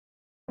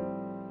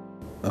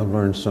I've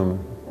learned some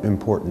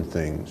important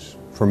things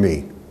for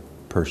me,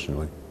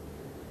 personally.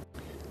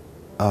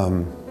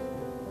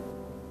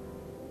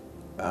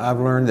 I've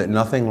learned that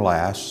nothing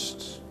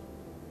lasts,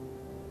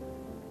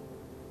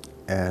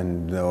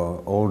 and the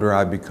older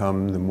I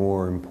become, the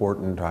more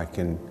important I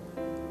can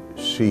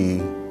see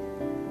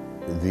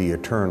the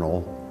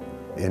eternal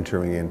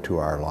entering into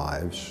our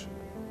lives.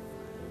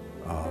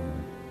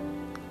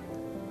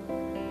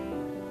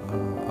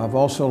 I've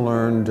also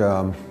learned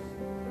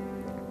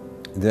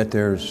that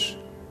there's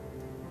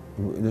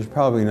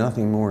probably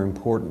nothing more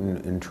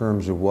important in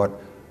terms of what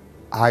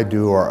I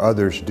do or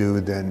others do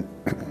than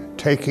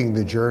taking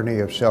the journey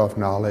of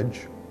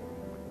self-knowledge,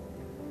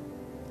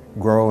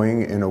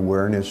 growing in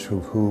awareness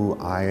of who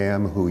I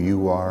am, who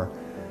you are,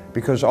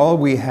 because all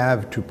we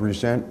have to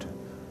present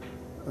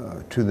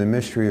to the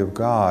mystery of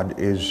God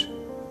is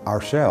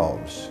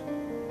ourselves.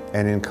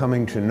 And in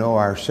coming to know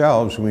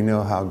ourselves, we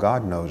know how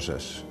God knows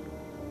us.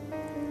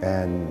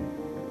 And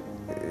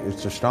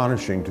it's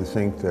astonishing to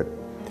think that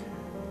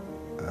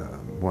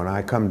when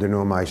I come to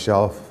know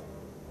myself,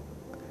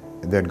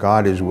 that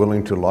God is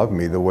willing to love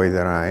me the way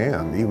that I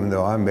am, even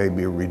though I may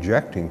be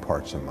rejecting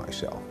parts of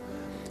myself.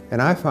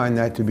 And I find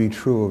that to be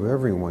true of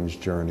everyone's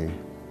journey.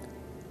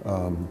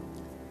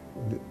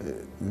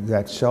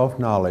 That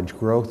self-knowledge,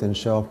 growth in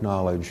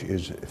self-knowledge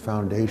is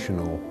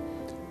foundational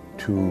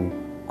to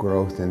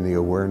growth in the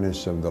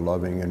awareness of the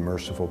loving and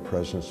merciful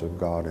presence of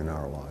God in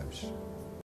our lives.